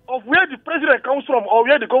care of where the president comes from or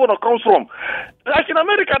where the governor comes from? Like in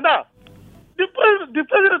America now, the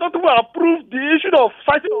president don't even approve the issue of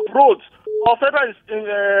citing of roads or federal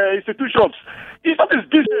institutions. It's not his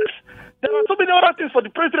business. There are so many other things for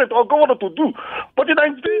the president or governor to do. But in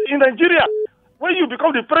Nigeria, when you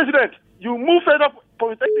become the president, you move federal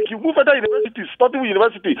polytechnic, you move federal universities, starting with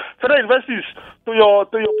university, federal universities to your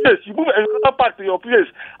place. You move a counterpart to your place.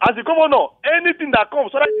 As the governor, anything that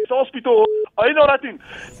comes, whether it's hospital or any other thing,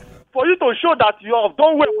 for you to show that you have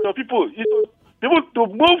done well for your people, is to be able to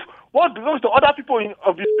move what belongs to other people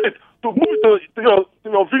of the state to move to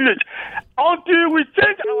your village. Until we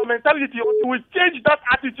change our mentality, until we change that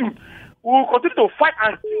attitude, we will continue to fight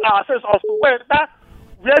and kill ourselves as to where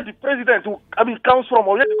the president comes from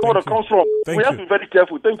or where the governor comes from. We have to be very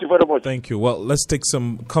careful. Thank you very much. Thank you. Well, let's take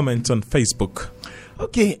some comments on Facebook.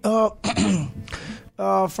 Okay.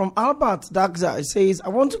 From Albert Dagza, it says, I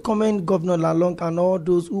want to commend Governor Lalong and all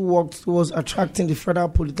those who worked towards attracting the Federal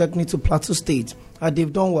Polytechnic to Plateau State.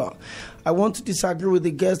 They've done well. I want to disagree with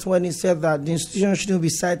the guest when he said that the institution shouldn't be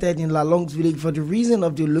sited in Lalong's village for the reason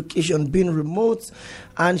of the location being remote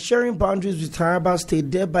and sharing boundaries with Taraba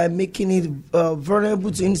State, thereby making it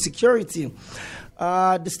vulnerable to insecurity.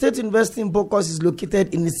 The State University in Bokos is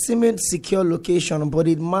located in a semi-secure location, but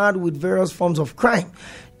it's marred with various forms of crime.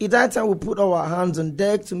 It's that time we put our hands on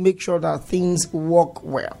deck to make sure that things work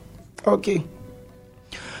well. Okay.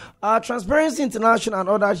 Transparency International and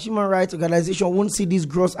other human rights organizations won't see this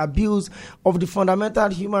gross abuse of the fundamental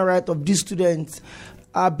human right of these students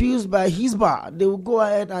abused by Hisbah. They will go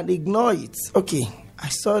ahead and ignore it. Okay. I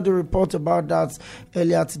saw the report about that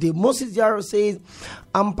earlier today. Moses Jaro says,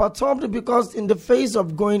 I'm perturbed because in the face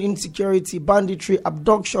of growing insecurity, banditry,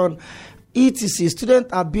 abduction, etc.,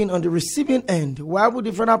 students are being on the receiving end. Why would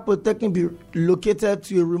the Federal Polytechnic be located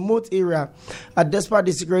to a remote area despite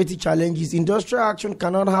the security challenges? Industrial action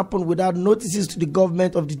cannot happen without notices to the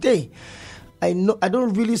government of the day. I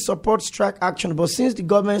don't really support strike action, but since the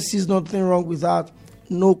government sees nothing wrong with that,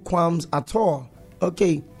 no qualms at all.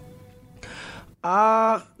 Okay.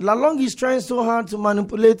 Lalong is trying so hard to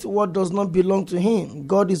manipulate what does not belong to him.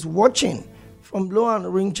 God is watching. From Loan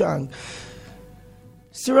Ringchang.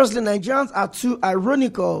 Seriously, Nigerians are too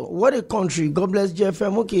ironical. What a country. God bless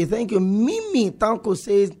JFM. Okay, thank you. Mimi Tanko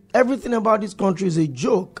says, everything about this country is a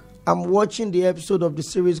joke. I'm watching the episode of the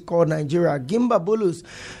series called Nigeria. Gimba Bolus,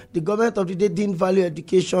 the government of the day didn't value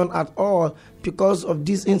education at all because of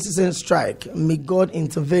this incessant strike. May God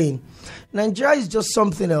intervene. Nigeria is just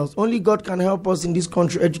something else. Only God can help us in this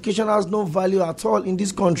country. Education has no value at all in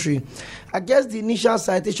this country. I guess the initial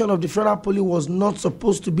citation of the Federal Police was not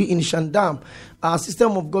supposed to be in Shandam. Our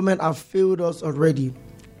system of government has failed us already.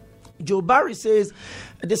 Joe Barry says,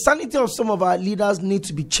 the sanity of some of our leaders need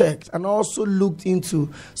to be checked and also looked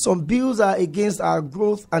into. Some bills are against our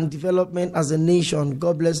growth and development as a nation.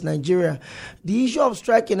 God bless Nigeria. The issue of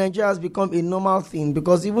strike in Nigeria has become a normal thing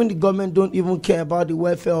because even the government don't even care about the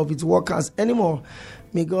welfare of its workers anymore.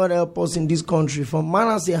 May God help us in this country. From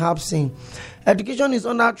Manasseh Hapsin, education is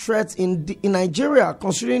under threat in Nigeria,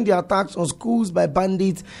 considering the attacks on schools by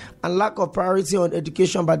bandits and lack of priority on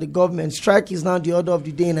education by the government. Strike is now the order of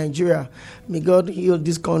the day in Nigeria. May God heal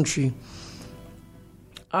this country.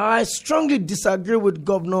 I strongly disagree with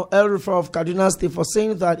Governor El Rufai of Kaduna State for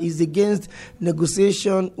saying that he's against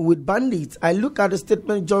negotiation with bandits. I look at the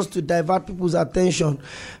statement just to divert people's attention.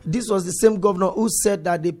 This was the same governor who said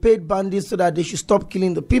that they paid bandits so that they should stop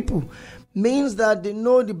killing the people. Means that they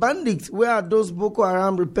know the bandits. Where are those Boko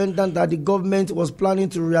Haram repentant that the government was planning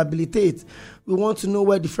to rehabilitate? We want to know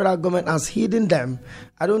where the federal government has hidden them.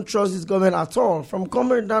 I don't trust this government at all. From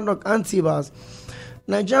Comrade Dandok Antibas,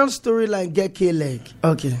 Nigerian storyline get K-leg.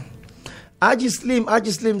 Okay.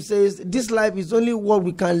 Aji Slim says, this life is only what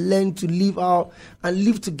we can learn to live out and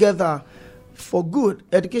live together for good.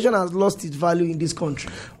 Education has lost its value in this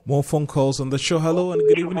country. More phone calls on the show. Hello and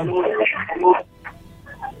good evening.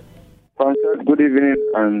 Good evening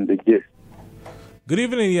and the guest. Good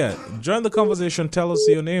evening, yeah. Join the conversation. Tell us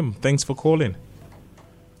your name. Thanks for calling.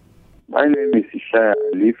 My name is Ishaya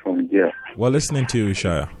Ali from here. Well, listening to you,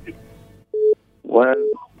 Ishaya. Well,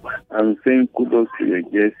 I'm saying kudos to your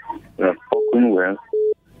guests. You have spoken well.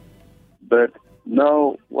 But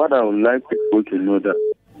now, what I would like people to know that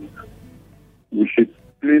we should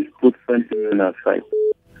please put sentiment aside.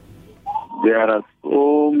 There are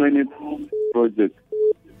so many projects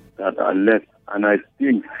that are left, and I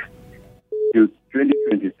think till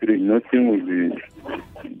 2023, nothing will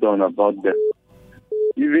be done about them.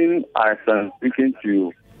 Even as I'm speaking to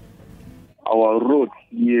you, our road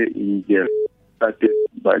here in Jer started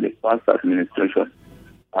by the past administration,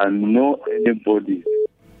 and no anybody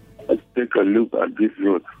has taken a look at this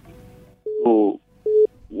road. So,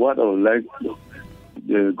 what I would like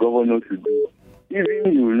the governor to do,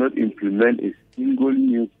 even you will not implement a single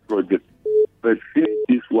new project, but finish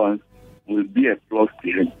this one will be a plus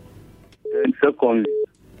to him. And secondly,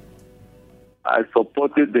 I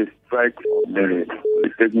supported the strike of the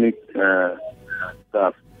polytechnic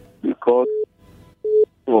staff because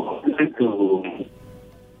for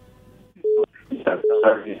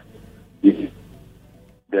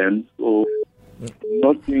them, so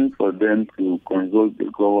nothing for them to consult the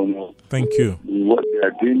governor. Thank you. What they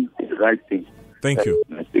are doing is the right thing. Thank you.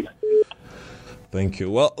 Thank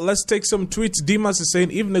you. Well, let's take some tweets. Dimas is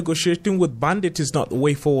saying, if negotiating with bandits is not the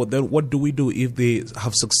way forward, then what do we do if they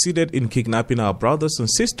have succeeded in kidnapping our brothers and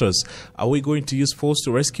sisters? Are we going to use force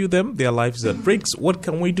to rescue them? Their lives at risk. What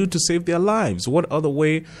can we do to save their lives? What other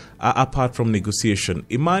way apart from negotiation?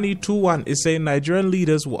 Imani21 is saying, Nigerian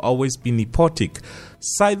leaders will always be nepotic.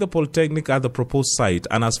 Cite the Polytechnic at the proposed site.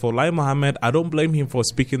 And as for Lai Mohammed, I don't blame him for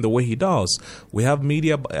speaking the way he does. We have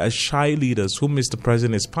media shy leaders whom Mr.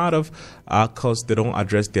 President is part of because they don't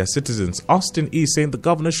address their citizens. Austin E. saying the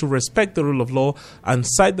governor should respect the rule of law and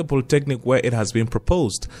cite the Polytechnic where it has been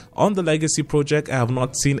proposed. On the legacy project, I have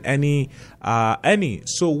not seen any.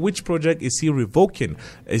 So which project is he revoking?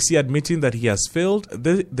 Is he admitting that he has failed?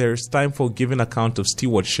 There is time for giving account of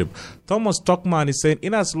stewardship. Thomas Stockman is saying,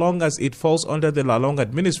 in as long as it falls under the Lalong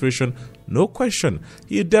administration, no question.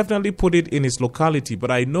 He definitely put it in his locality, but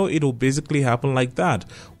I know it will basically happen like that.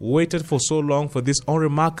 Waited for so long for this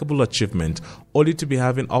unremarkable achievement, only to be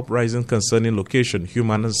having uprising concerning location,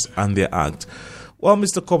 humans, and their act. Well,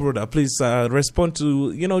 Mr. Kobroda, please respond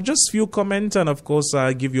to, just few comments and, of course,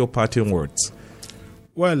 give your parting words.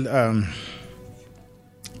 Well,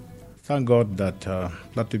 thank God that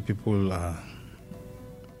Plateau people are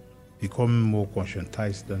becoming more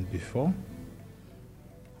conscientized than before.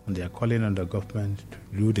 And they are calling on the government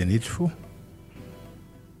to do the needful,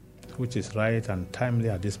 which is right and timely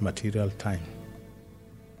at this material time.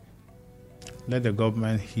 Let the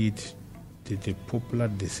government heed the popular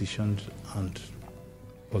decisions and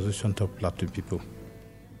position of Plateau people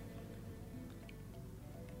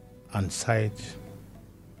and cite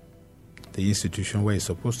the institution where it's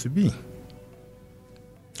supposed to be.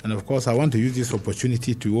 And of course, I want to use this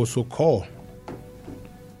opportunity to also call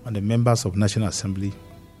on the members of National Assembly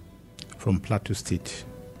from Plateau State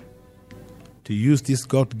to use this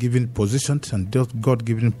God-given position and this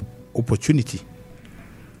God-given opportunity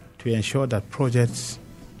to ensure that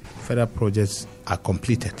federal projects are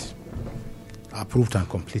completed, approved and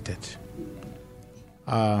completed.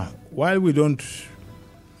 While we don't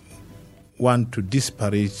want to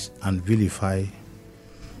disparage and vilify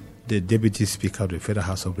the Deputy Speaker of the Federal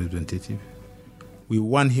House of Representatives, we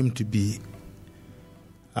want him to be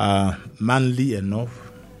manly enough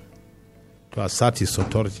to assert his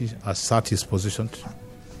authority, assert his position,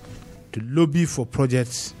 to lobby for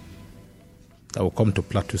projects that will come to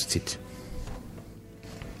Plateau State.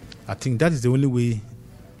 I think that is the only way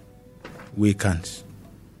we can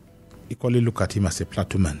equally look at him as a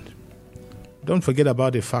Plateau man. Don't forget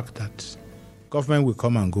about the fact that government will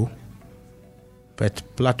come and go, but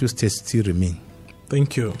Plateau State still remain.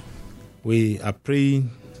 Thank you. We are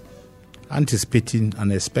praying, anticipating,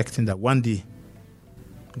 and expecting that one day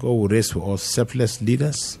God will raise for us selfless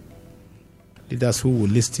leaders who will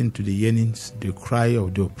listen to the yearnings, the cry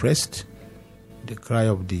of the oppressed, the cry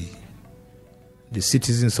of the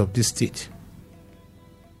citizens of this state,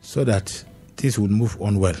 so that things will move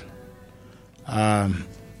on well.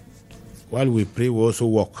 While we pray, we also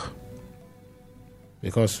walk,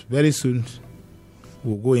 because very soon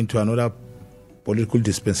we'll go into another political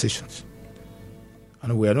dispensation,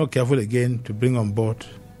 and we are not careful again to bring on board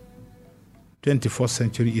 21st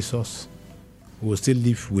century ethos. We will still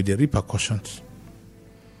live with the repercussions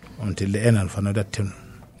until the end of another term.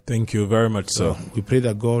 Thank you very much, sir. We pray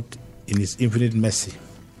that God, in His infinite mercy,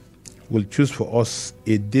 will choose for us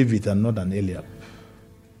a David and not an Eliab.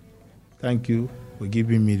 Thank you. for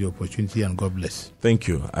giving me the opportunity, and God bless. Thank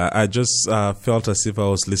you. I just felt as if I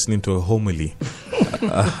was listening to a homily.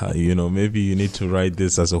 Maybe you need to write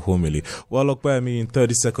this as a homily. Well, Okpeyemi, in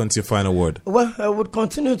 30 seconds, your final word. Well, I would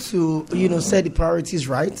continue to, set the priorities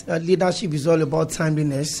right. Leadership is all about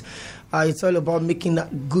timeliness. It's all about making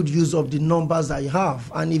good use of the numbers that you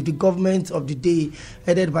have. And if the government of the day,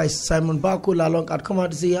 headed by Simon Bako Lalong, had come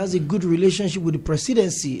out to say he has a good relationship with the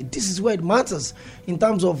presidency, this is where it matters in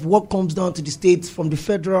terms of what comes down to the states from the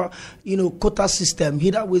federal, quota system.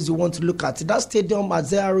 Either ways you want to look at it. That stadium at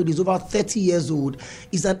Zaire Road is over 30 years old.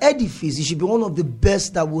 It's an edifice. It should be one of the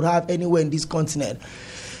best that would have anywhere in this continent.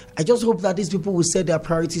 I just hope that these people will set their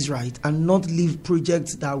priorities right and not leave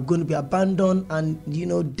projects that are going to be abandoned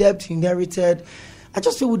and, debt inherited. I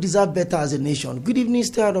just feel we deserve better as a nation. Good evening,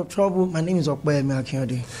 stay out of trouble. My name is Okpeyemi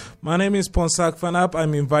Akinyode. My name is Ponsak Fanap.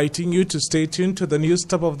 I'm inviting you to stay tuned to the news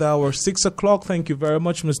top of the hour, 6 o'clock. Thank you very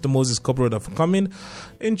much, Mr. Moses Kobroda, for coming.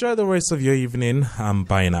 Enjoy the rest of your evening.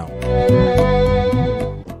 Bye now.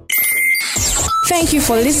 Thank you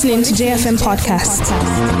for listening to JFM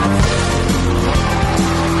Podcast.